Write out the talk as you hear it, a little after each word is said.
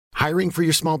Hiring for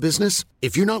your small business?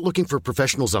 If you're not looking for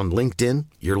professionals on LinkedIn,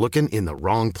 you're looking in the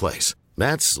wrong place.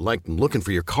 That's like looking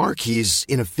for your car keys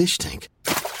in a fish tank.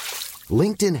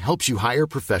 LinkedIn helps you hire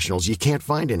professionals you can't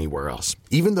find anywhere else,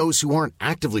 even those who aren't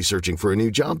actively searching for a new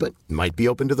job but might be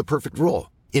open to the perfect role.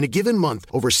 In a given month,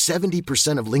 over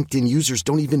 70% of LinkedIn users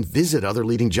don't even visit other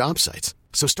leading job sites.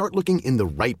 So start looking in the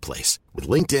right place. With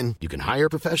LinkedIn, you can hire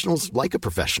professionals like a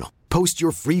professional. Post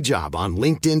your free job on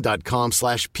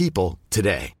linkedin.com/people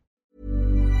today.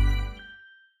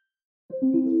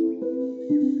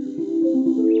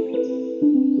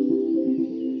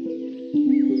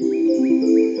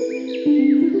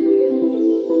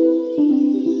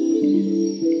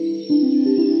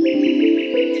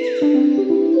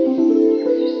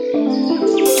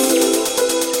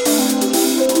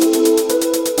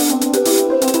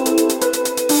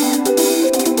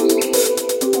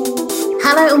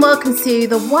 Hello and welcome to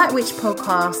the White Witch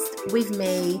podcast with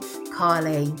me,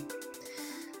 Carly.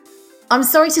 I'm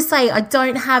sorry to say I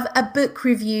don't have a book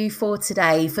review for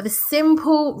today for the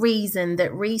simple reason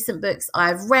that recent books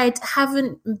I've read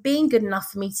haven't been good enough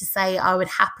for me to say I would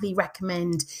happily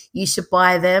recommend you should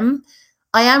buy them.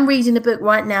 I am reading a book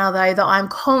right now though that I'm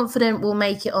confident will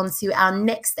make it onto our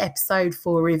next episode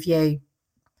for review.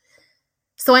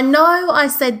 So I know I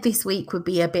said this week would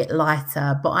be a bit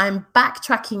lighter, but I'm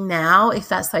backtracking now, if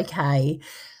that's okay.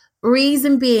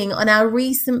 Reason being, on our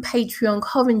recent Patreon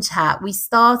Coven chat, we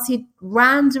started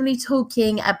randomly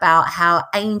talking about how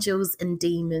angels and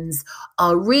demons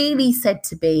are really said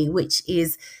to be, which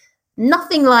is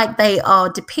nothing like they are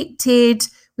depicted.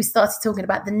 We started talking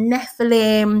about the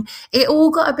Nephilim. It all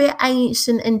got a bit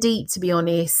ancient and deep, to be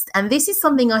honest. And this is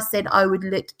something I said I would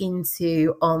look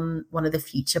into on one of the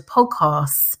future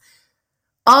podcasts.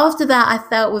 After that, I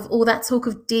felt with all that talk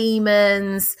of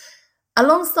demons,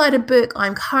 alongside a book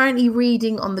I'm currently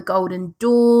reading on the Golden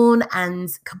Dawn and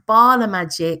Kabbalah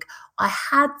magic, I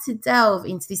had to delve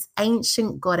into this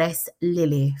ancient goddess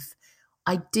Lilith.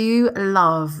 I do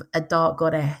love a dark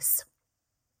goddess.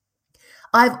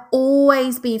 I've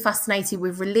always been fascinated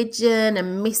with religion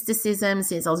and mysticism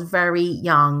since I was very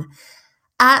young.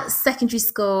 At secondary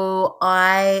school,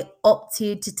 I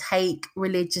opted to take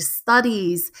religious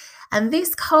studies, and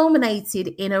this culminated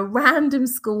in a random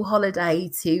school holiday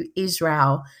to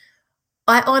Israel.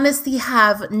 I honestly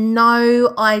have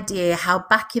no idea how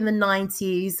back in the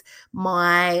 90s,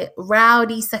 my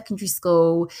rowdy secondary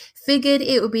school figured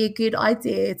it would be a good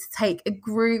idea to take a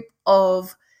group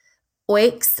of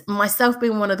oiks, myself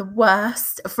being one of the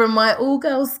worst, from my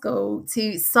all-girls school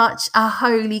to such a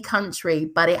holy country,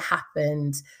 but it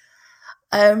happened.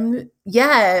 They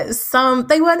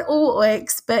weren't all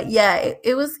oiks, but yeah,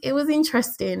 it was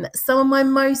interesting. Some of my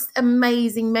most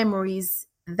amazing memories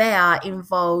there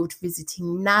involved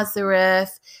visiting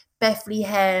Nazareth,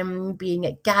 Bethlehem, being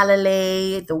at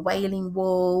Galilee, the Wailing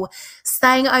Wall,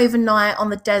 staying overnight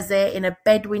on the desert in a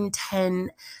Bedouin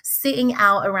tent, sitting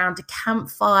out around a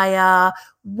campfire,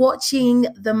 watching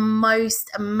the most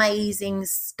amazing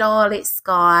starlit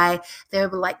sky. There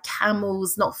were like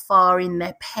camels not far in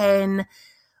their pen.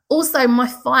 Also, my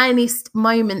finest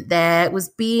moment there was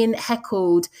being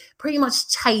heckled, pretty much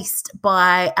chased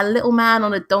by a little man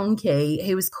on a donkey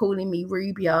who was calling me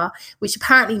Rubia, which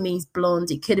apparently means blonde.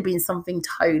 It could have been something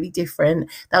totally different.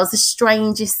 That was the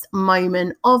strangest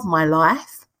moment of my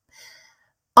life.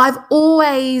 I've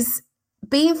always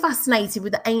been fascinated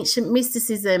with the ancient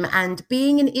mysticism, and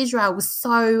being in Israel was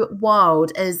so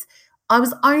wild. As I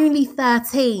was only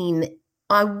 13,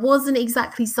 I wasn't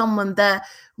exactly someone that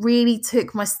really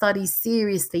took my studies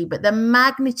seriously, but the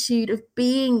magnitude of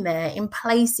being there in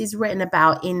places written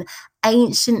about in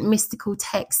ancient mystical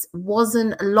texts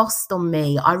wasn't lost on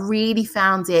me. I really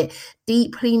found it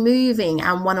deeply moving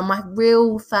and one of my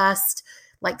real first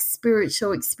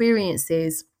spiritual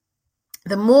experiences.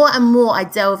 The more and more I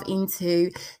delve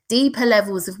into deeper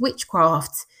levels of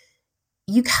witchcraft,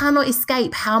 you cannot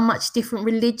escape how much different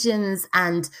religions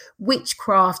and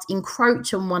witchcraft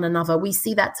encroach on one another. We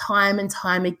see that time and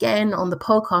time again on the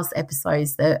podcast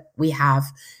episodes that we have,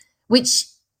 which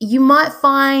you might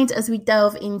find as we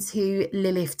delve into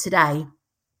Lilith today.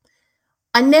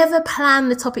 I never plan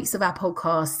the topics of our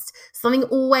podcast. Something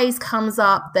always comes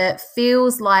up that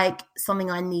feels like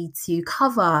something I need to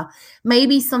cover.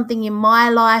 Maybe something in my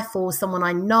life or someone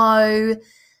I know.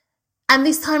 And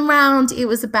this time round, it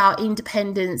was about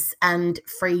independence and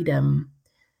freedom.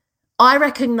 I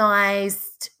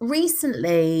recognised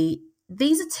recently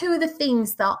these are two of the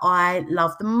things that I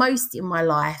love the most in my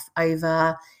life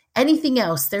over anything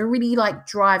else. They're really like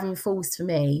driving force for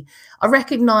me. I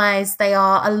recognise they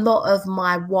are a lot of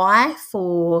my why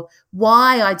for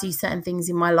why I do certain things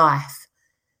in my life.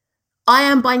 I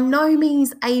am by no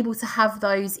means able to have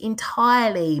those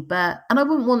entirely, and I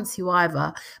wouldn't want to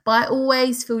either, but I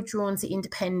always feel drawn to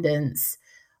independence.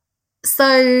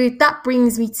 So that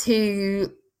brings me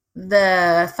to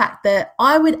the fact that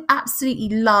I would absolutely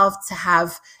love to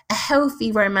have a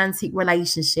healthy romantic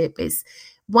relationship. It's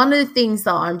one of the things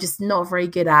that I'm just not very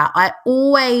good at. I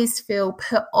always feel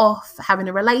put off having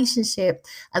a relationship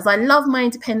as I love my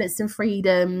independence and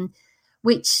freedom,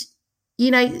 which,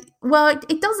 well,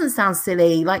 it doesn't sound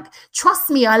silly. Like,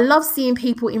 trust me, I love seeing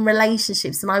people in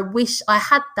relationships and I wish I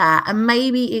had that. And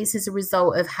maybe it's as a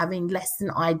result of having less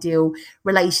than ideal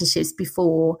relationships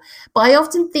before. But I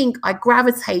often think I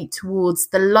gravitate towards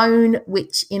the lone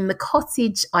witch in the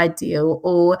cottage ideal,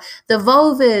 or the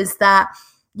vulvas that,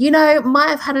 might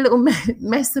have had a little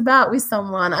mess about with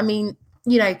someone. I mean,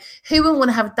 who wouldn't want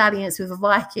to have a dalliance with a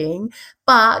Viking,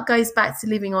 but goes back to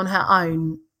living on her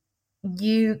own.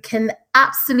 You can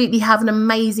absolutely have an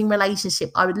amazing relationship.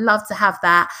 I would love to have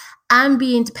that and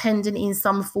be independent in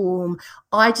some form.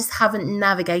 I just haven't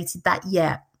navigated that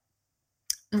yet.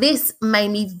 This made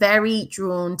me very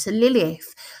drawn to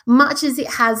Lilith, much as it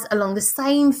has along the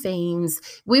same themes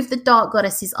with the dark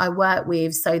goddesses I work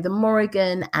with, so the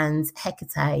Morrigan and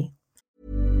Hecate.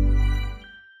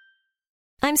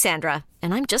 I'm Sandra,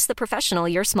 and I'm just the professional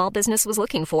your small business was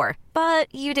looking for.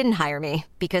 But you didn't hire me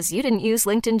because you didn't use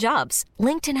LinkedIn Jobs.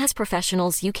 LinkedIn has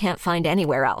professionals you can't find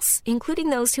anywhere else, including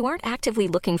those who aren't actively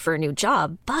looking for a new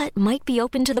job, but might be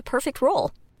open to the perfect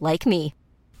role, like me.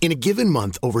 In a given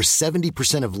month, over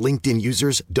 70% of LinkedIn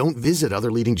users don't visit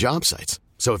other leading job sites.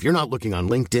 So if you're not looking on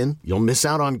LinkedIn, you'll miss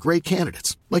out on great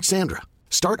candidates like Sandra.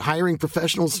 Start hiring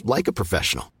professionals like a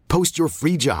professional. Post your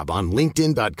free job on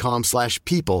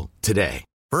linkedin.com/people today.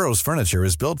 Burrow's furniture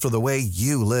is built for the way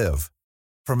you live.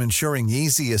 From ensuring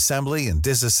easy assembly and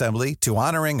disassembly to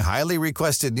honoring highly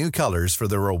requested new colors for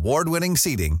their award-winning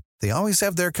seating, they always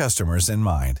have their customers in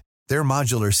mind. Their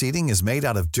modular seating is made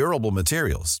out of durable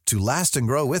materials to last and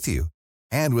grow with you.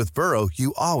 And with Burrow,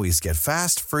 you always get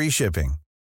fast, free shipping.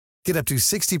 Get up to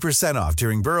 60% off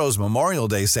during Burrow's Memorial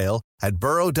Day sale at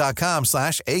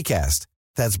burrow.com/ACAST.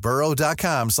 That's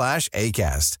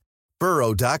burrow.com/ACAST.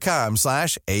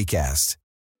 burrow.com/ACAST.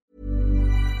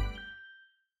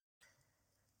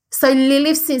 So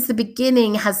Lilith, since the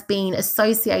beginning, has been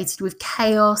associated with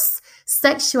chaos,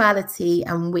 sexuality,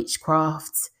 and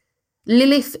witchcraft.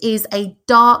 Lilith is a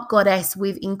dark goddess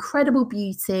with incredible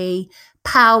beauty,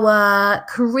 power,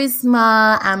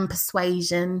 charisma, and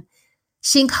persuasion.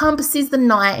 She encompasses the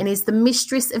night and is the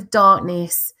mistress of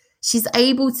darkness. She's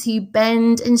able to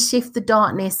bend and shift the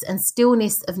darkness and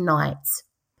stillness of night.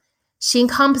 She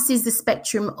encompasses the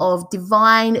spectrum of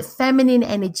divine feminine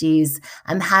energies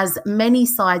and has many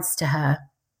sides to her.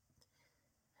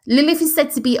 Lilith is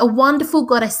said to be a wonderful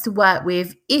goddess to work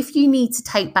with if you need to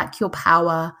take back your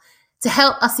power, to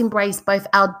help us embrace both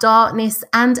our darkness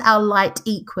and our light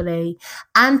equally,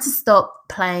 and to stop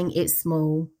playing it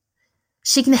small.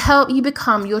 She can help you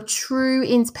become your true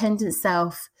independent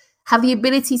self, have the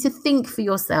ability to think for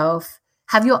yourself,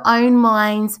 have your own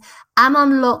mind, and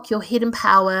unlock your hidden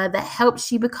power that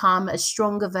helps you become a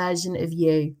stronger version of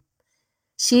you.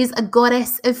 She is a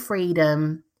goddess of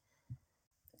freedom.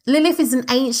 Lilith is an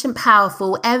ancient,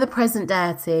 powerful, ever-present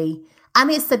deity,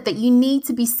 and it's said that you need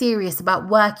to be serious about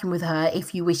working with her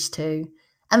if you wish to,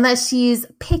 and that she is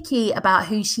picky about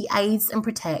who she aids and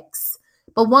protects.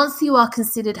 But once you are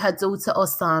considered her daughter or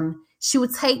son, she will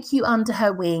take you under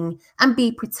her wing and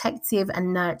be protective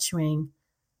and nurturing.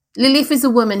 Lilith is a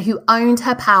woman who owned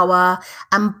her power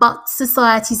and bucked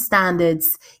society's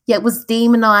standards, yet was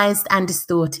demonized and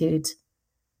distorted.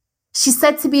 She's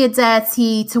said to be a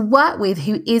deity to work with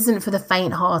who isn't for the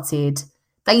faint-hearted,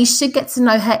 that you should get to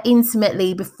know her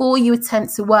intimately before you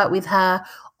attempt to work with her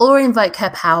or invoke her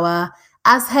power,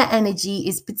 as her energy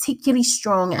is particularly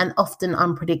strong and often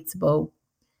unpredictable.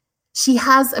 She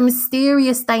has a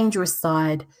mysterious, dangerous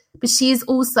side, but she is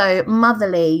also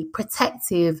motherly,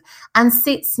 protective, and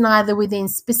sits neither within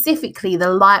specifically the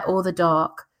light or the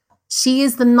dark. She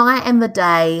is the night and the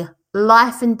day,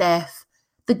 life and death,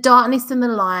 the darkness and the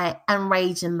light, and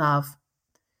rage and love.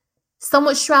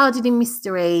 Somewhat shrouded in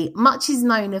mystery, much is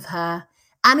known of her,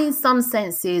 and in some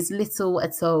senses, little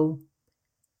at all.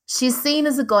 She is seen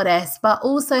as a goddess, but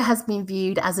also has been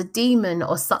viewed as a demon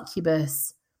or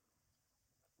succubus.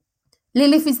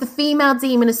 Lilith is the female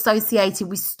demon associated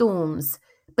with storms,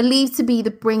 believed to be the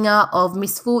bringer of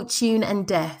misfortune and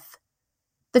death.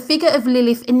 The figure of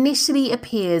Lilith initially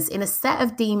appears in a set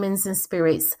of demons and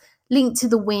spirits linked to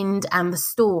the wind and the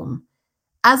storm,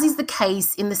 as is the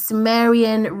case in the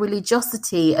Sumerian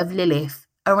religiosity of Lilith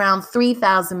around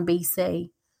 3000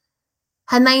 BC.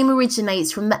 Her name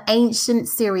originates from the ancient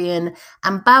Syrian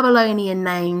and Babylonian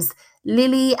names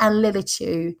Lili and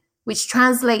Lilichu, which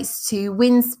translates to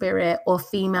wind spirit or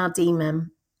female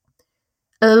demon.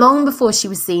 Long before she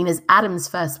was seen as Adam's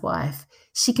first wife,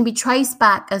 she can be traced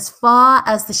back as far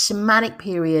as the shamanic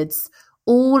periods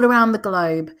all around the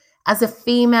globe as a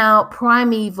female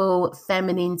primeval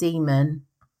feminine demon.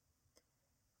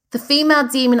 The female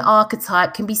demon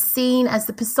archetype can be seen as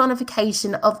the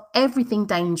personification of everything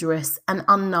dangerous and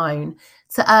unknown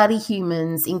to early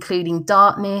humans, including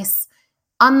darkness,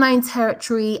 unknown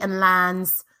territory and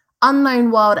lands,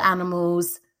 unknown wild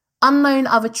animals, unknown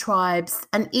other tribes,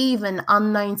 and even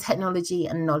unknown technology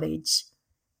and knowledge.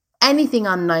 Anything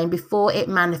unknown before it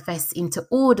manifests into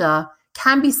order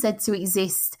can be said to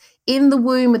exist in the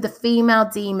womb of the female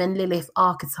demon Lilith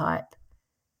archetype.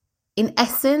 In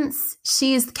essence,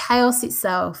 she is chaos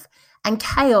itself, and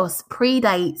chaos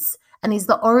predates and is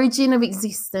the origin of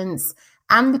existence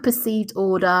and the perceived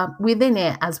order within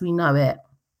it as we know it.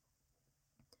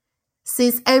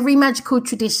 Since every magical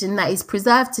tradition that is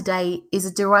preserved today is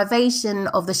a derivation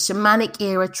of the shamanic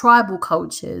era tribal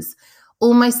cultures,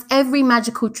 almost every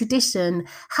magical tradition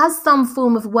has some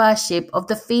form of worship of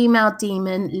the female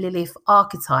demon Lilith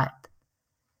archetype.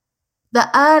 The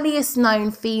earliest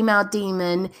known female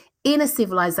demon in a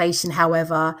civilization,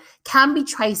 however, can be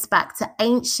traced back to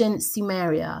ancient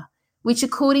Sumeria, which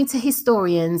according to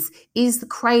historians is the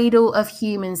cradle of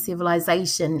human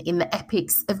civilization in the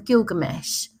epics of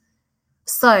Gilgamesh.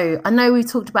 So, I know we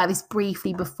talked about this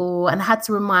briefly before and I had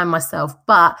to remind myself,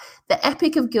 but the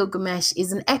Epic of Gilgamesh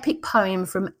is an epic poem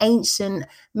from ancient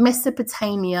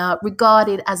Mesopotamia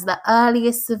regarded as the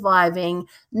earliest surviving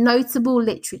notable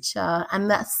literature and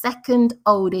the second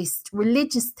oldest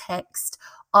religious text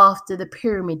after the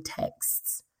pyramid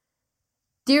texts.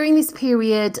 During this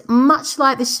period, much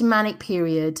like the shamanic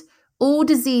period, all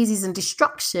diseases and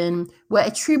destruction were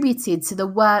attributed to the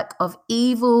work of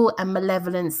evil and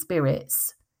malevolent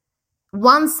spirits.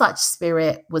 One such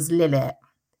spirit was Lilith.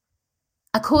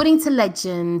 According to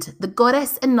legend, the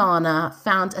goddess Inanna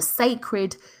found a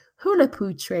sacred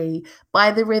hulapu tree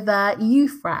by the river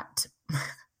Euphrates.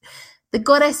 The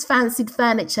goddess fancied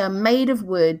furniture made of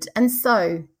wood, and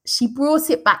so she brought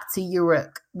it back to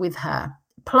Uruk with her,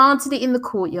 planted it in the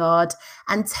courtyard,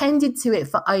 and tended to it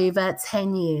for over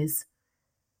 10 years.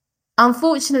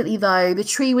 Unfortunately, though, the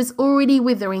tree was already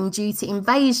withering due to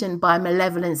invasion by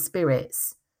malevolent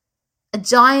spirits. A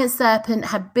giant serpent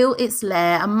had built its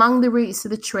lair among the roots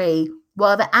of the tree,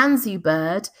 while the Anzu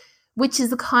bird, which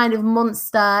is a kind of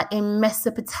monster in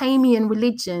Mesopotamian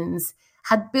religions,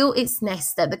 had built its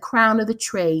nest at the crown of the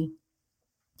tree.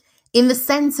 In the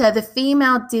center, the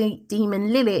female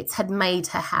demon Lilith had made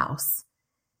her house.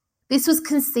 This was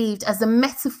conceived as a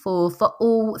metaphor for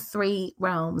all three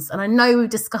realms. And I know we've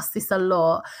discussed this a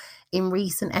lot in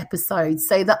recent episodes.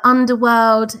 So the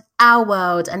underworld, our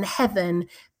world, and heaven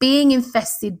being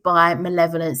infested by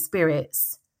malevolent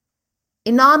spirits.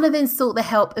 Inanna then sought the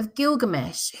help of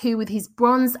Gilgamesh, who with his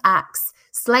bronze axe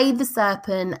slayed the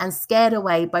serpent and scared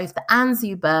away both the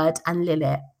Anzu bird and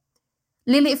Lilith.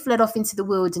 Lilith fled off into the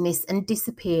wilderness and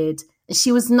disappeared, and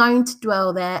she was known to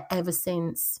dwell there ever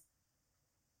since.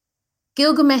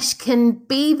 Gilgamesh can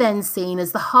be then seen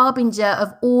as the harbinger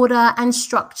of order and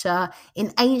structure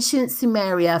in ancient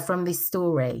Sumeria from this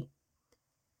story.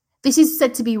 This is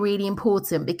said to be really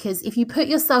important because if you put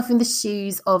yourself in the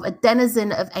shoes of a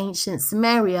denizen of ancient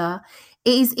Sumeria,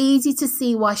 it is easy to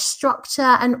see why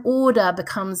structure and order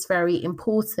becomes very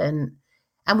important.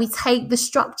 And we take the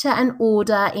structure and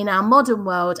order in our modern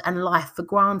world and life for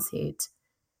granted.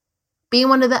 Being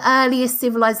one of the earliest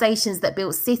civilizations that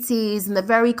built cities and the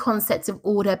very concept of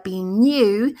order being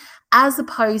new, as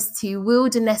opposed to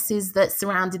wildernesses that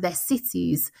surrounded their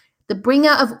cities, the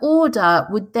bringer of order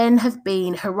would then have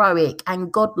been heroic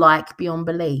and godlike beyond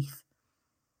belief.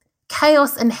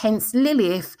 Chaos and hence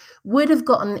Lilith would have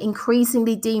gotten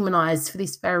increasingly demonized for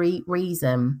this very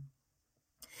reason.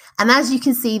 And as you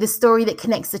can see, the story that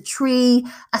connects a tree,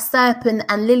 a serpent,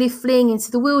 and Lilith fleeing into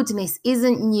the wilderness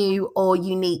isn't new or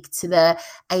unique to the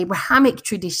Abrahamic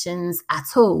traditions at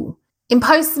all. In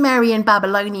post-Sumerian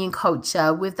Babylonian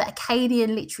culture, with the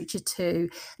Akkadian literature too,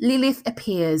 Lilith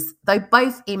appears, though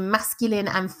both in masculine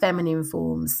and feminine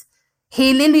forms.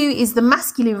 Here, Lilu is the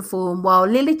masculine form, while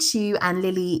Lilichu and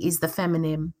Lili is the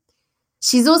feminine.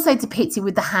 She's also depicted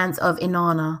with the hands of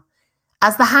Inanna.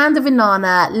 As the hand of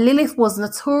Inanna, Lilith was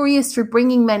notorious for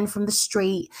bringing men from the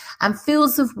street and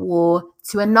fields of war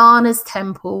to Inanna's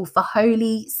temple for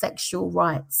holy sexual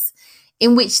rites,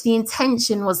 in which the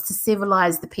intention was to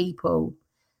civilize the people.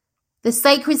 The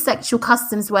sacred sexual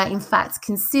customs were in fact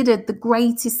considered the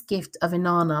greatest gift of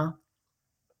Inanna.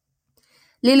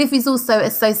 Lilith is also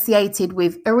associated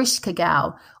with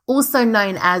Ereshkigal, also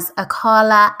known as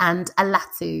Akala and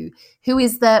Alatu, who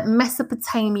is the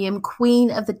Mesopotamian queen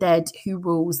of the dead who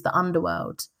rules the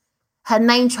underworld. Her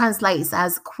name translates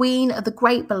as Queen of the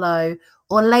Great Below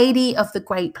or Lady of the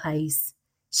Great Place.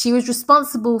 She was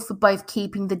responsible for both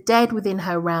keeping the dead within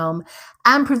her realm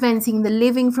and preventing the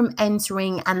living from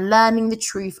entering and learning the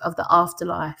truth of the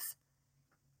afterlife.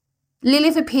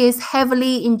 Lilith appears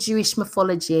heavily in Jewish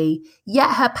mythology,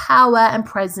 yet her power and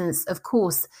presence, of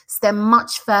course, stem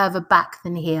much further back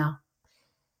than here.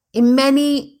 In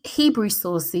many Hebrew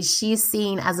sources, she is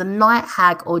seen as a night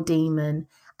hag or demon,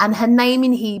 and her name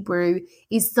in Hebrew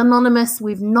is synonymous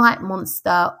with night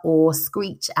monster or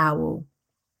screech owl.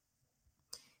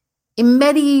 In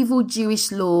medieval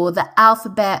Jewish law, the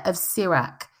alphabet of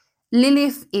Sirach,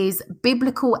 Lilith is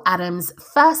biblical Adam's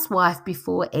first wife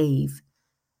before Eve.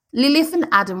 Lilith and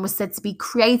Adam were said to be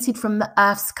created from the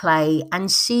earth's clay,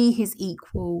 and she his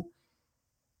equal.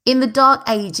 In the Dark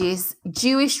Ages,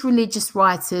 Jewish religious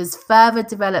writers further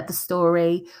developed the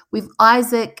story, with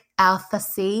Isaac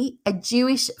Al-Thasi, a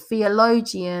Jewish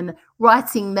theologian,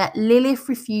 writing that Lilith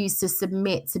refused to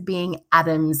submit to being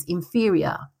Adam's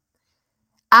inferior.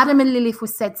 Adam and Lilith were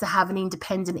said to have an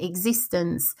independent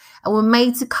existence and were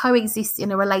made to coexist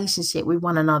in a relationship with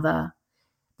one another.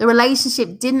 The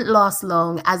relationship didn't last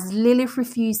long, as Lilith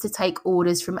refused to take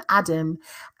orders from Adam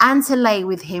and to lay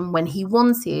with him when he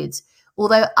wanted,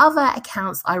 although other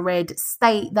accounts I read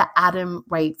state that Adam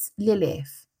raped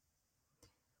Lilith.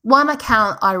 One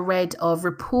account I read of,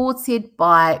 reported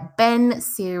by Ben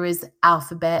Sira's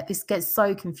Alphabet, this gets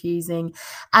so confusing,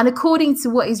 and according to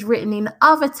what is written in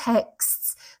other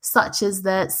texts such as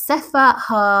the Sefer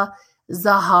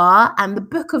HaZahar and the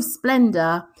Book of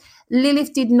Splendor,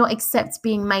 Lilith did not accept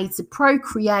being made to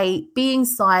procreate, being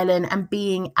silent, and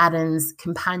being Adam's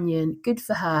companion. Good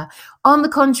for her. On the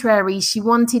contrary, she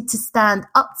wanted to stand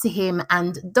up to him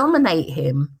and dominate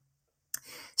him.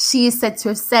 She is said to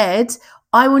have said,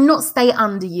 "I will not stay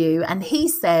under you," and he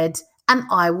said, "And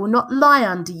I will not lie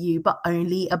under you, but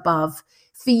only above.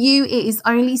 For you it is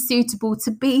only suitable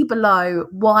to be below,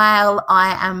 while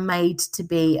I am made to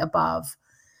be above."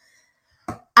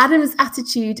 Adam's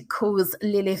attitude caused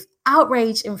Lilith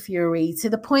outrage and fury, to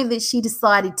the point that she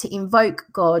decided to invoke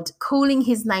God, calling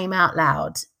his name out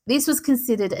loud. This was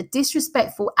considered a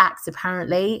disrespectful act,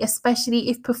 apparently, especially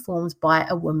if performed by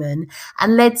a woman,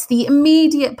 and led to the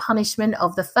immediate punishment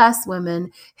of the first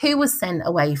woman, who was sent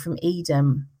away from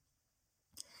Eden.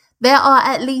 There are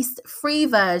at least 3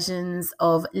 versions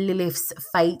of Lilith's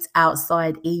fate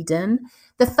outside Eden.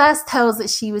 The first tells that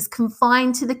she was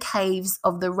confined to the caves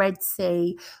of the Red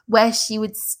Sea, where she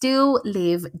would still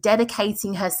live,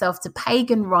 dedicating herself to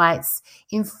pagan rites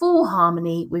in full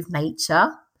harmony with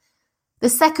nature. The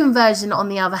second version, on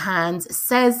the other hand,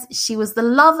 says she was the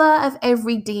lover of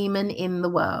every demon in the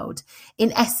world.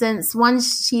 In essence,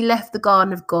 once she left the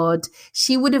Garden of God,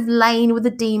 she would have lain with the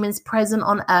demons present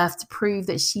on earth to prove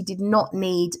that she did not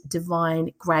need divine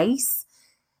grace.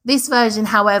 This version,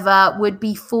 however, would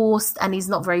be forced and is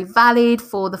not very valid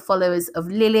for the followers of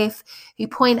Lilith, who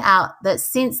point out that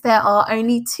since there are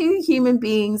only 2 human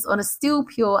beings on a still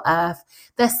pure earth,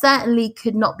 there certainly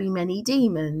could not be many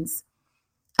demons.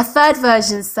 A third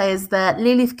version says that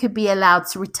Lilith could be allowed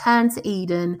to return to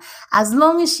Eden as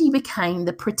long as she became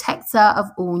the protector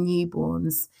of all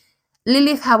newborns.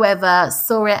 Lilith, however,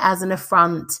 saw it as an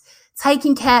affront.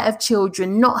 Taking care of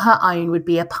children not her own would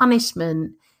be a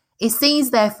punishment. It seems,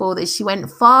 therefore, that she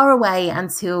went far away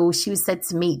until she was said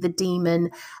to meet the demon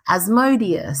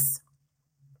Asmodeus.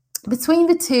 Between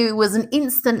the two was an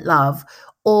instant love,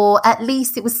 or at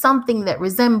least it was something that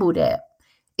resembled it.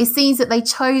 It seems that they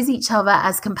chose each other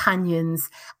as companions,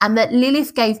 and that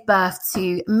Lilith gave birth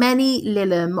to many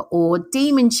Lilim, or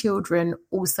demon children,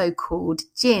 also called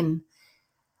jinn.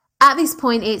 At this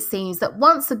point, it seems that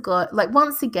once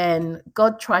again,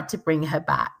 God tried to bring her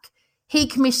back. He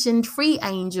commissioned 3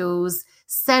 angels,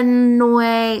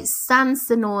 Senoi,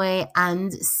 Sansenoi,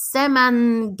 and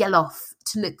Semangeloth,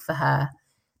 to look for her.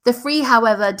 The 3,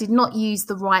 however, did not use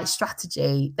the right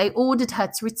strategy. They ordered her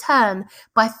to return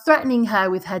by threatening her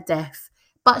with her death,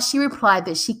 but she replied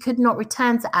that she could not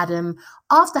return to Adam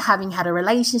after having had a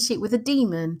relationship with a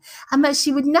demon, and that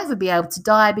she would never be able to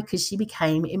die because she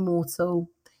became immortal.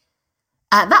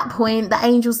 At that point, the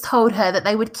angels told her that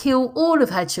they would kill all of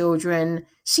her children.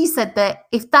 She said that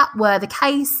if that were the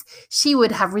case, she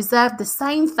would have reserved the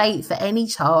same fate for any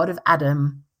child of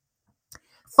Adam.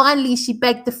 Finally, she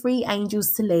begged the 3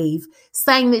 angels to leave,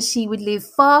 saying that she would live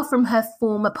far from her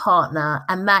former partner,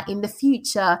 and that in the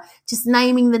future, just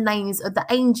naming the names of the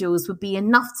angels would be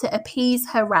enough to appease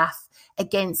her wrath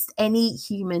against any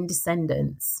human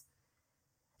descendants.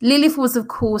 Lilith was, of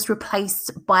course,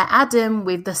 replaced by Adam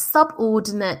with the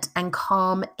subordinate and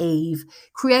calm Eve,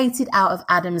 created out of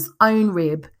Adam's own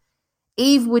rib.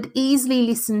 Eve would easily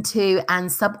listen to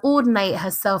and subordinate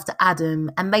herself to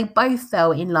Adam, and they both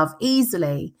fell in love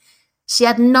easily. She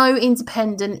had no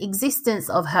independent existence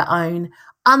of her own,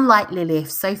 unlike Lilith,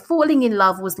 so falling in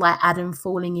love was like Adam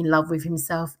falling in love with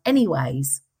himself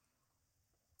anyways.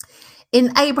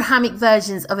 In Abrahamic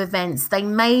versions of events, they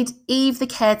made Eve the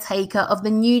caretaker of the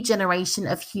new generation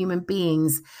of human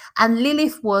beings, and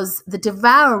Lilith was the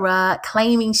devourer,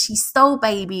 claiming she stole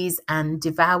babies and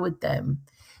devoured them.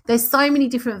 There's so many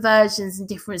different versions and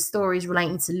different stories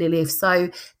relating to Lilith, so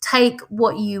take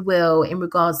what you will in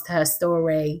regards to her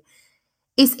story.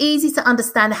 It's easy to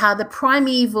understand how the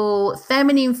primeval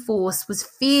feminine force was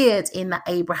feared in the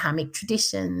Abrahamic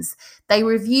traditions. They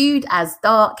were viewed as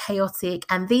dark, chaotic,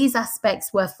 and these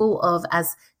aspects were thought of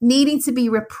as needing to be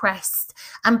repressed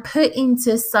and put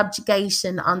into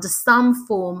subjugation under some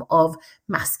form of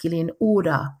masculine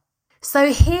order.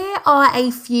 So here are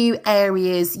a few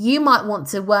areas you might want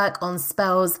to work on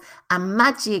spells and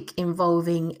magic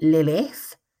involving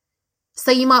Lilith. So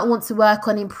you might want to work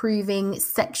on improving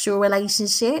sexual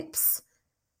relationships,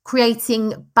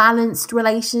 creating balanced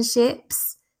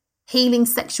relationships, healing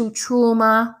sexual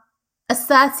trauma,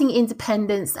 asserting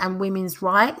independence and women's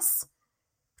rights,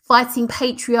 fighting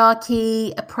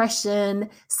patriarchy, oppression,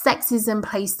 sexism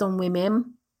placed on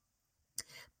women,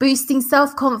 boosting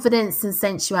self-confidence and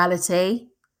sensuality,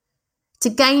 to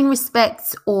gain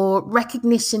respect or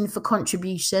recognition for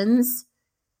contributions,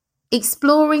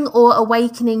 exploring or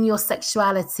awakening your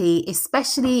sexuality,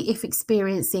 especially if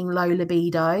experiencing low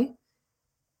libido,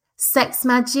 sex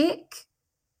magic,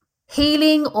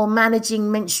 healing or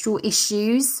managing menstrual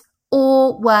issues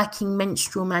or working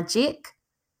menstrual magic,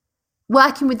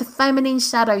 working with the feminine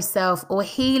shadow self or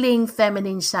healing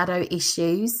feminine shadow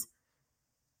issues,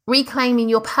 reclaiming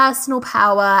your personal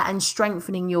power and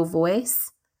strengthening your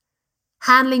voice,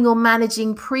 handling or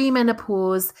managing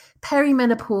premenopause,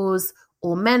 perimenopause,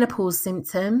 or menopause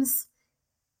symptoms,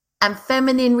 and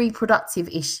feminine reproductive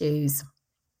issues.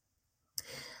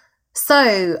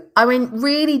 So I went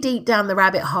really deep down the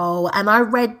rabbit hole, and I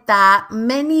read that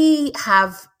many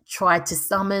have tried to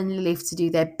summon Lilith to do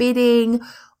their bidding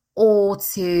or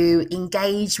to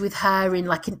engage with her in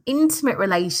like an intimate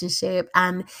relationship.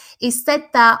 And it's said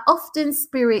that often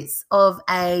spirits of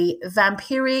a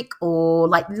vampiric or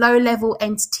like low-level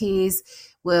entities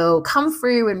will come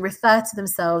through and refer to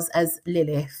themselves as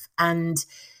Lilith. And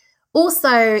also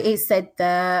it's said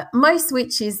that most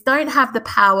witches don't have the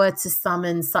power to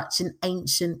summon such an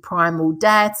ancient primal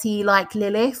deity like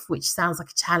Lilith, which sounds like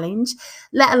a challenge,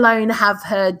 let alone have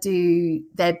her do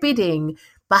their bidding.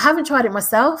 But I haven't tried it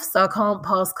myself, so I can't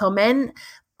pass comment.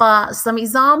 But some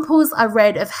examples I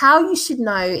read of how you should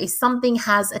know if something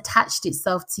has attached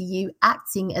itself to you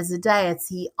acting as a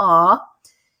deity are: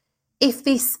 if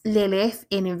this Lilith,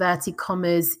 in inverted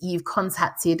commas, you've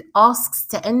contacted asks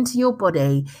to enter your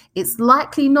body, it's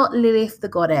likely not Lilith the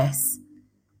goddess.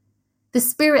 The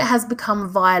spirit has become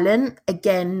violent,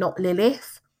 again, not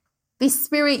Lilith. This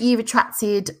spirit you've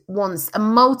attracted wants a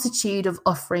multitude of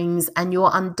offerings and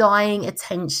your undying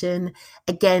attention,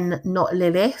 again, not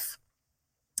Lilith.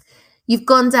 You've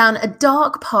gone down a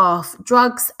dark path,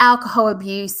 drugs, alcohol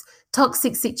abuse,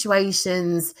 toxic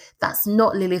situations, that's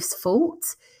not Lilith's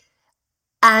fault.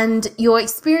 And you're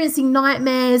experiencing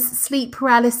nightmares, sleep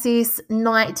paralysis,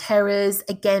 night terrors.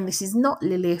 Again, this is not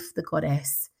Lilith, the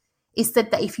goddess. It's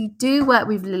said that if you do work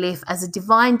with Lilith as a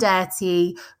divine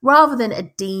deity rather than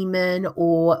a demon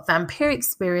or vampiric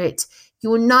spirit, you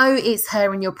will know it's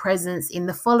her in your presence in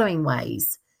the following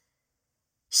ways.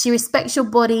 She respects your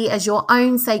body as your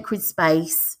own sacred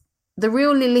space. The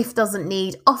real Lilith doesn't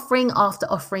need offering after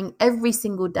offering every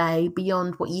single day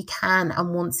beyond what you can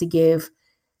and want to give.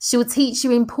 She will teach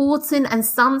you important and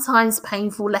sometimes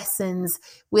painful lessons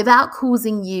without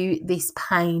causing you this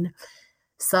pain.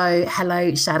 So,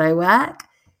 hello, shadow work.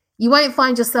 You won't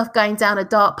find yourself going down a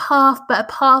dark path, but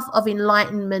a path of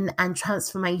enlightenment and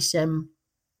transformation.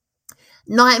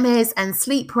 Nightmares and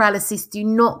sleep paralysis do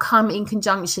not come in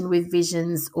conjunction with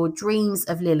visions or dreams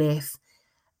of Lilith.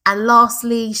 And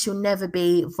lastly, she'll never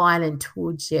be violent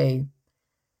towards you.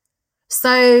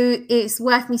 So it's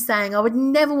worth me saying I would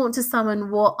never want to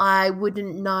summon what I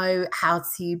wouldn't know how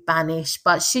to banish.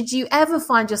 But should you ever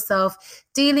find yourself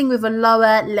dealing with a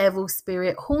lower level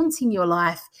spirit haunting your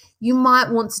life, you might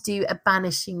want to do a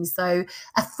banishing. So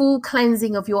a full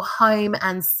cleansing of your home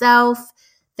and self,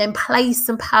 then place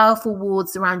some powerful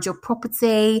wards around your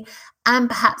property and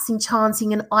perhaps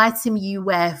enchanting an item you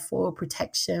wear for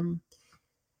protection.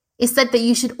 It's said that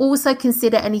you should also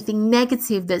consider anything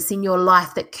negative that's in your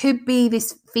life that could be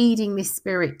this feeding this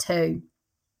spirit too.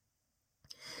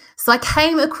 So I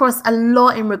came across a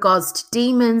lot in regards to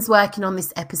demons working on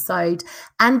this episode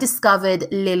and discovered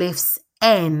Lilith's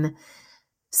N.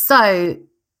 So,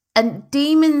 a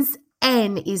demon's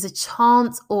N is a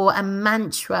chant or a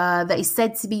mantra that is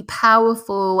said to be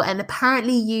powerful and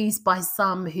apparently used by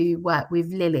some who work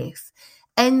with Lilith.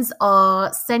 N's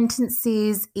are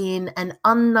sentences in an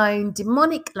unknown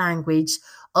demonic language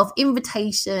of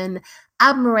invitation,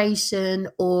 admiration,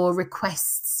 or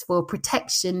requests for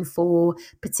protection for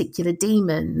particular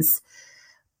demons.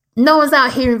 No one's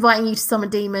out here inviting you to summon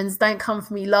demons. Don't come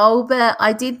for me, lol. But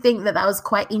I did think that was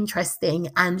quite interesting.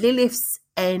 And Lilith's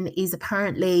N is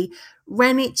apparently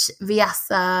Renich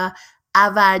Vyasa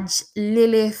Avaj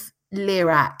Lilith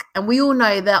Lirak. And we all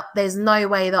know that there's no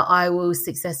way that I will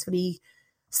successfully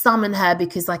summon her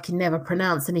because I can never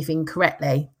pronounce anything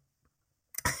correctly.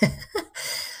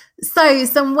 So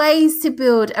some ways to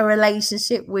build a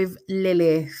relationship with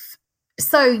Lilith.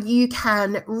 So you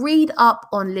can read up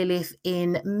on Lilith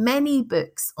in many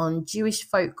books on Jewish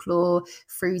folklore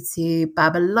through to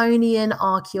Babylonian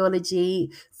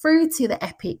archaeology through to the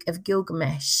Epic of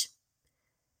Gilgamesh.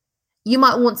 You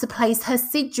might want to place her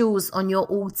sigils on your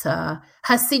altar.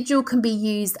 Her sigil can be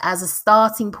used as a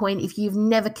starting point if you've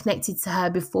never connected to her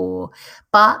before,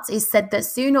 but it's said that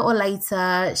sooner or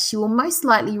later, she will most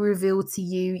likely reveal to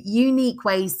you unique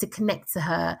ways to connect to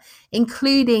her,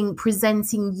 including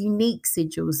presenting unique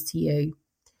sigils to you.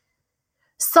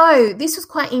 So this was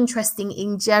quite interesting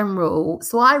in general.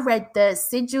 So I read that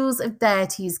sigils of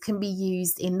deities can be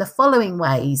used in the following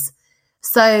ways.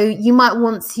 So you might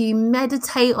want to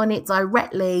meditate on it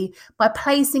directly by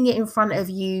placing it in front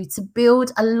of you to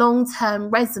build a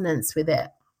long-term resonance with it.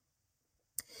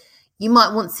 You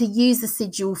might want to use the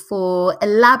sigil for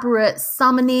elaborate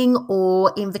summoning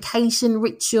or invocation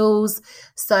rituals.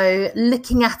 So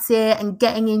looking at it and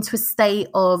getting into a state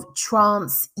of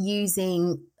trance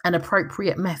using an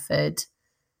appropriate method.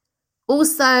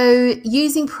 Also,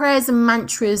 using prayers and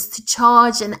mantras to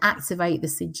charge and activate the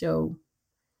sigil.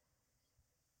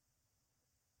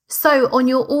 So on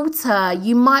your altar,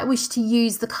 you might wish to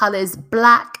use the colours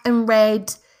black and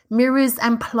red, mirrors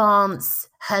and plants,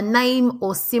 her name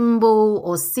or symbol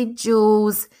or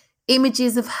sigils,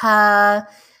 images of her,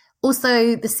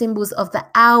 also the symbols of the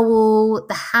owl,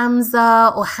 the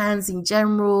Hamza or hands in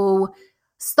general,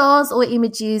 stars or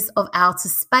images of outer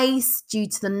space due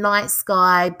to the night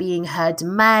sky being her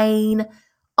domain,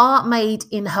 art made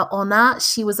in her honour.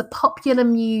 She was a popular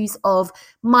muse of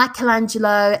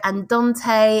Michelangelo and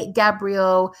Dante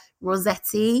Gabriel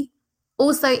Rossetti.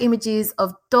 Also images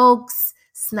of dogs,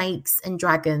 snakes and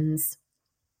dragons.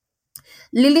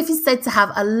 Lilith is said to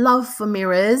have a love for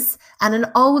mirrors, and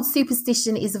an old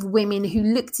superstition is of women who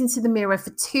looked into the mirror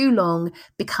for too long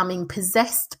becoming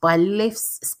possessed by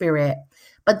Lilith's spirit.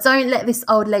 But don't let this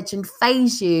old legend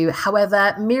faze you.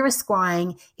 However, mirror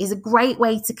scrying is a great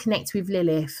way to connect with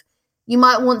Lilith. You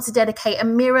might want to dedicate a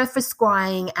mirror for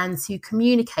scrying and to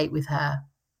communicate with her.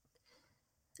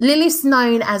 Lilith's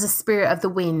known as a spirit of the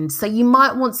wind, so you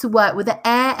might want to work with the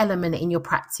air element in your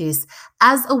practice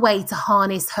as a way to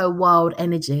harness her wild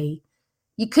energy.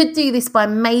 You could do this by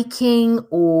making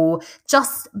or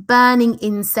just burning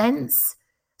incense,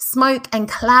 smoke and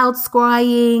cloud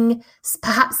scrying,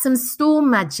 perhaps some storm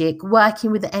magic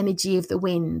working with the energy of the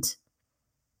wind.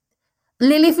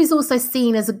 Lilith is also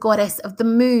seen as a goddess of the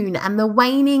moon, and the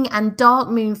waning and dark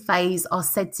moon phase are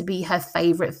said to be her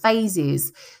favourite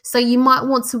phases. So you might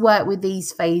want to work with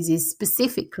these phases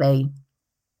specifically.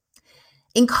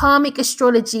 In karmic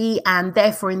astrology and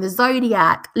therefore in the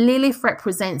zodiac, Lilith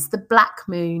represents the black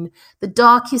moon, the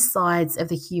darkest sides of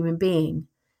the human being.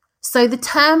 So the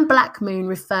term black moon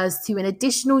refers to an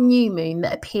additional new moon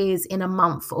that appears in a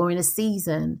month or in a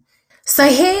season. So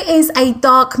here is a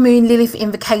dark moon Lilith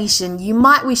invocation you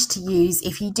might wish to use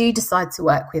if you do decide to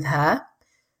work with her.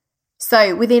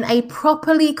 So within a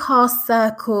properly cast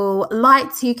circle,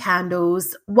 light 2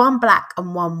 candles, 1 black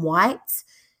and 1 white.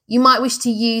 You might wish to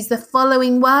use the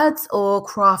following words or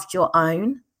craft your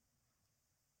own.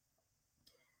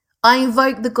 I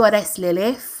invoke the goddess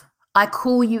Lilith. I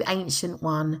call you ancient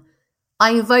one.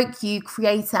 I invoke you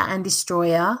creator and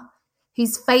destroyer,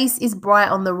 whose face is bright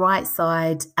on the right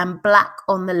side and black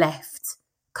on the left.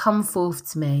 Come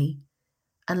forth to me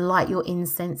and light your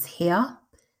incense here.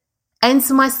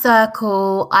 Enter my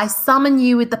circle. I summon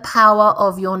you with the power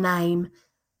of your name.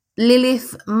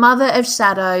 Lilith, mother of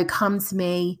shadow, come to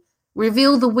me.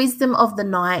 Reveal the wisdom of the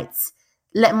night.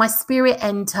 Let my spirit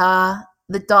enter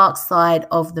the dark side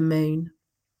of the moon.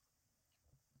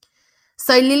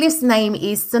 So Lilith's name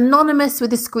is synonymous with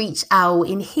the screech owl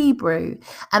in Hebrew,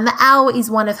 and the owl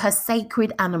is one of her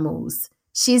sacred animals.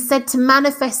 She is said to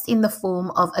manifest in the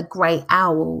form of a grey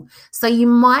owl, so you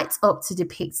might opt to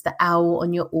depict the owl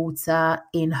on your altar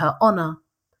in her honour.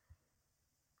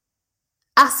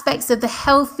 Aspects of the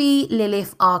healthy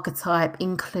Lilith archetype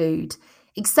include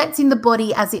accepting the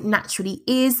body as it naturally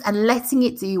is and letting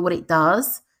it do what it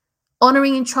does,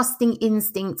 honouring and trusting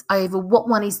instinct over what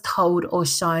one is told or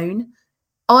shown,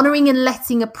 honouring and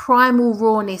letting a primal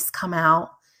rawness come out,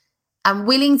 and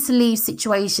willing to leave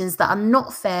situations that are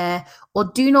not fair or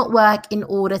do not work in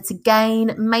order to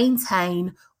gain,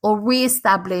 maintain, or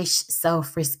re-establish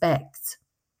self-respect.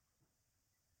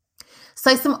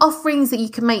 So some offerings that you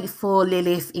can make for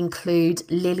Lilith include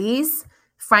lilies,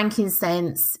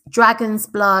 frankincense, dragon's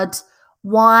blood,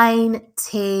 wine,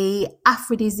 tea,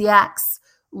 aphrodisiacs,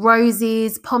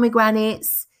 roses,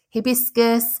 pomegranates,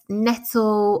 hibiscus,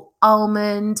 nettle,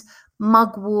 almond,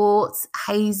 mugwort,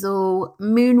 hazel,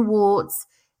 moonwort,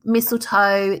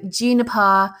 mistletoe,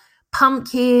 juniper,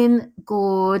 pumpkin,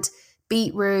 gourd,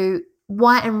 beetroot,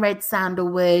 white and red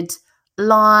sandalwood,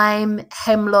 lime,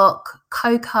 hemlock,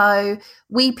 cocoa,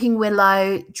 weeping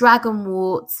willow,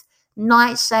 dragonwort,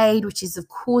 nightshade, which is of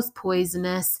course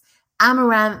poisonous,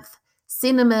 amaranth,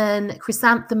 cinnamon,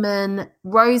 chrysanthemum,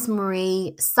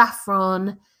 rosemary,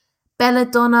 saffron,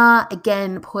 belladonna,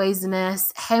 again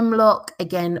poisonous, hemlock,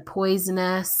 again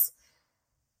poisonous.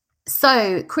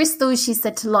 So crystals she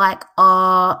said to like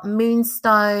are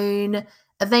moonstone,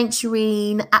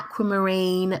 aventurine,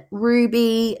 aquamarine,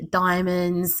 ruby,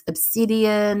 diamonds,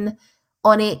 obsidian,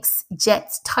 onyx,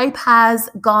 jet, topaz,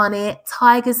 garnet,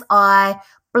 tiger's eye,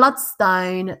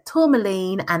 bloodstone,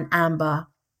 tourmaline, and amber.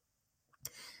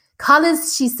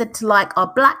 Colours she said to like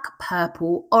are black,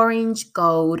 purple, orange,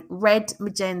 gold, red,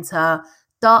 magenta,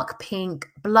 dark pink,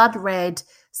 blood red,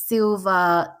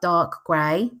 silver, dark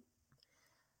grey.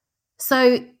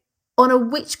 So on a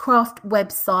witchcraft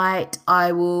website,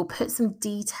 I will put some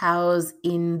details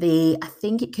in I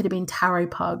think it could have been Tarot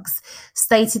Pugs,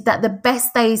 stated that the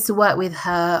best days to work with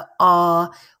her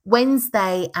are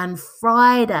Wednesday and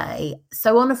Friday.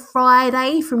 So on a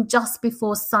Friday from just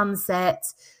before sunset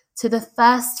to the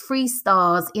first 3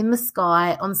 stars in the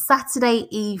sky on Saturday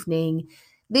evening.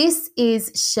 This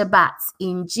is Shabbat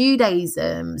in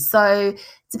Judaism. So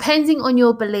depending on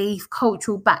your belief,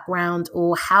 cultural background,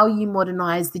 or how you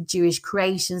modernize the Jewish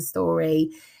creation story,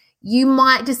 you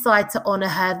might decide to honor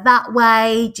her that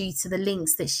way due to the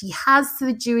links that she has to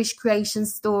the Jewish creation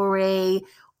story,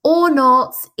 or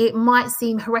not. It might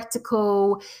seem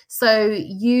heretical. So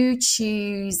you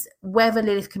choose whether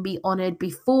Lilith can be honored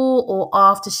before or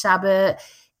after Shabbat.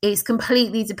 It's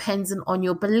completely dependent on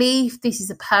your belief. This is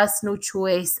a personal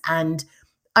choice and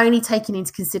only taking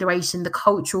into consideration the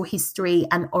cultural history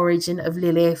and origin of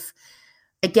Lilith.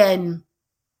 Again,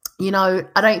 I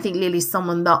don't think Lilith's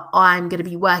someone that I'm going to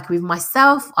be working with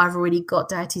myself. I've already got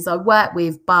deities I work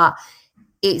with, but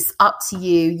it's up to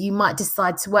you. You might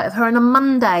decide to work with her on a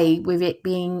Monday with it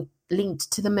being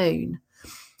linked to the moon.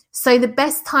 So the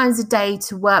best times of day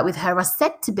to work with her are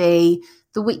said to be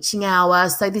the witching hour.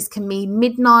 So this can mean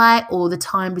midnight or the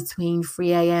time between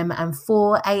 3 a.m. and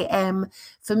 4 a.m.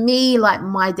 For me, like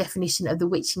my definition of the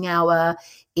witching hour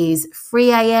is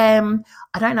 3 a.m.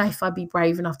 I don't know if I'd be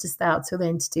brave enough to stay out till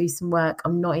then to do some work.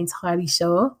 I'm not entirely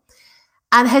sure.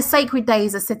 And her sacred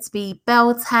days are said to be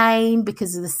Beltane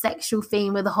because of the sexual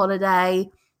theme of the holiday,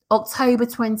 October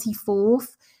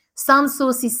 24th. Some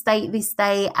sources state this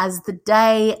day as the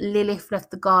day Lilith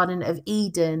left the Garden of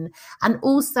Eden, and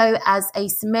also as a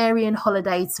Sumerian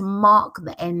holiday to mark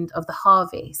the end of the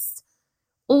harvest.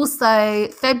 Also,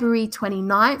 February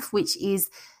 29th, which is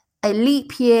a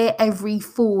leap year every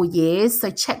 4 years.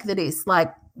 So check that it's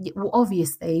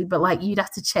obviously, but you'd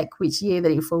have to check which year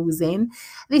that it falls in.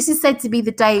 This is said to be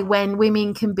the day when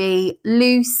women can be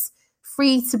loose,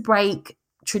 free to break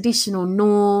traditional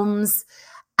norms,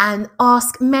 and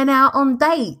ask men out on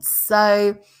dates.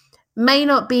 So may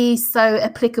not be so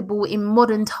applicable in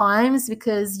modern times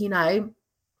because,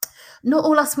 not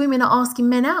all us women are asking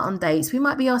men out on dates. We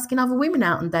might be asking other women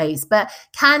out on dates, but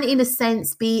can, in a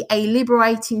sense, be a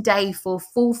liberating day for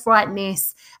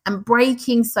forthrightness and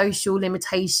breaking social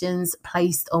limitations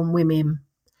placed on women.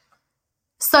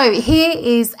 So here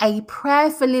is a prayer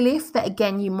for Lilith that,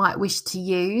 again, you might wish to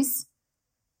use.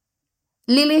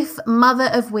 Lilith, mother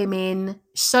of women,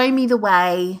 show me the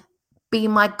way, be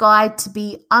my guide to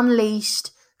be unleashed,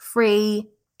 free,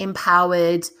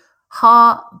 empowered,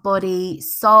 heart, body,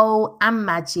 soul, and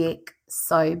magic,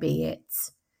 so be it.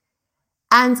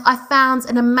 And I found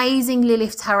an amazing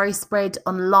Lilith tarot spread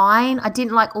online. I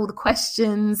didn't like all the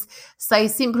questions, so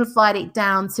simplified it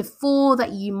down to 4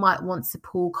 that you might want to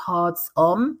pull cards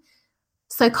on.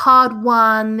 So card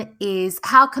 1 is,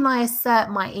 how can I assert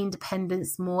my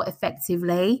independence more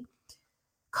effectively?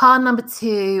 Card number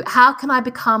 2, how can I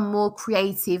become more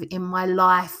creative in my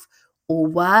life or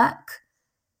work?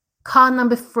 Card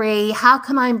number 3, how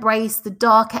can I embrace the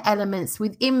darker elements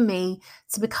within me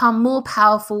to become more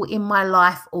powerful in my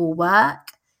life or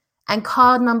work? And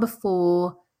card number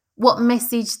 4, what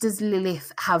message does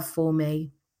Lilith have for me?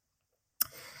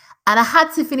 And I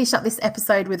had to finish up this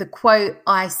episode with a quote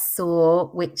I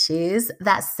saw, which is,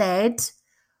 that said,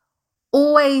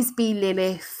 always be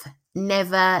Lilith,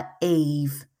 never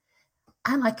Eve.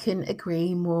 And I couldn't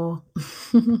agree more.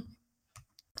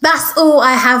 That's all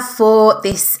I have for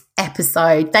this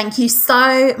episode. Thank you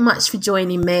so much for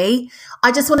joining me.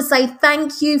 I just want to say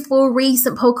thank you for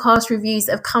recent podcast reviews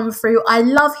that have come through. I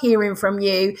love hearing from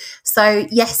you. So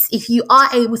yes, if you are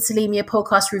able to leave me a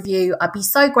podcast review, I'd be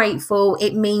so grateful.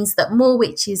 It means that more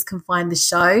witches can find the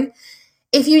show.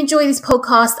 If you enjoy this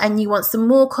podcast and you want some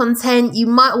more content, you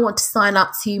might want to sign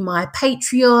up to my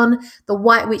Patreon, the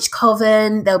White Witch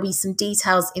Coven. There'll be some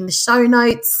details in the show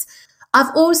notes.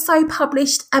 I've also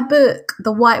published a book,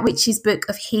 The White Witch's Book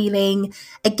of Healing.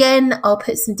 Again, I'll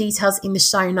put some details in the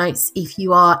show notes if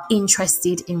you are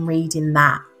interested in reading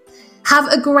that. Have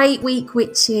a great week,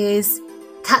 witches.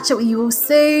 Catch up with you all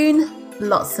soon.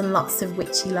 Lots and lots of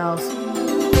witchy love.